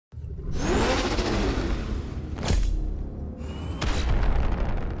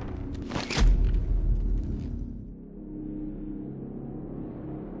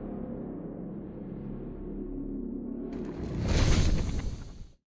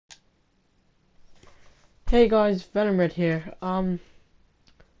Hey guys, Venom Red here.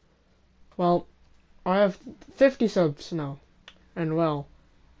 Well, I have 50 subs now, and well,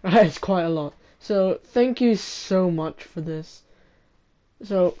 it's quite a lot. So thank you so much for this.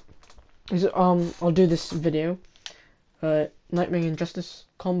 So, I'll do this video, Nightwing and Justice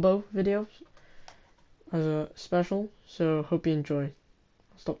Combo video as a special. So hope you enjoy.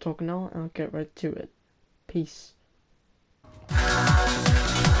 I'll stop talking now and I'll get right to it. Peace.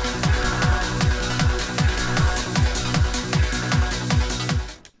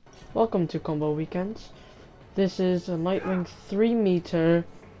 Welcome to Combo Weekends. This is a Nightwing 3 meter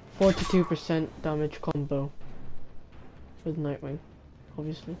 42% damage combo with Nightwing,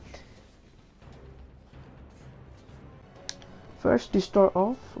 obviously. First, you start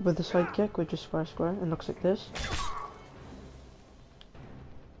off with the sidekick, which is square square, and looks like this.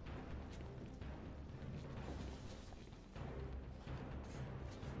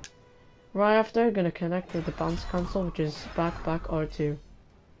 Right after, you're gonna connect with the bounce cancel, which is back back R2.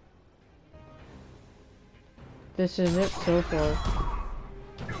 This is it so far.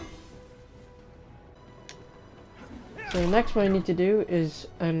 So the next one you need to do is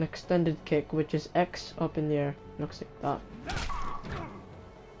an extended kick, which is X up in the air. Looks like that.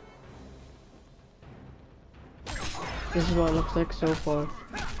 This is what it looks like so far.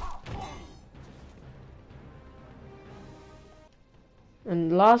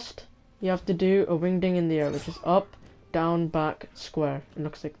 And last, you have to do a wingding in the air, which is up, down, back, square. It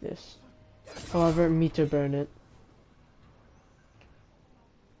looks like this. However, meter burn it.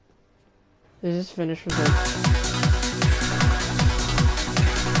 This is finished result.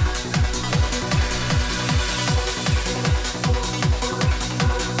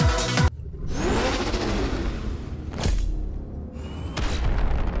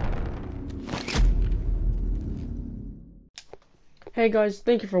 Hey guys,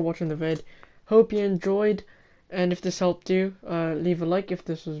 thank you for watching the vid. Hope you enjoyed, and if this helped you, leave a like if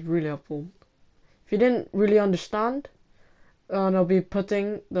this was really helpful. If you didn't really understand, I'll be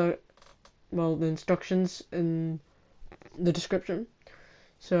putting the instructions in the description.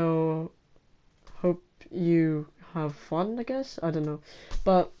 So hope you have fun, I guess. I don't know,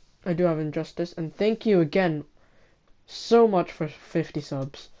 but I do have Injustice, and thank you again so much for 50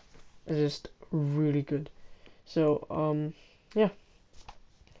 subs. It's just really good. So yeah,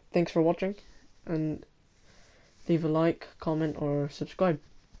 thanks for watching, and leave a like, comment, or subscribe.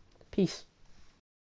 Peace.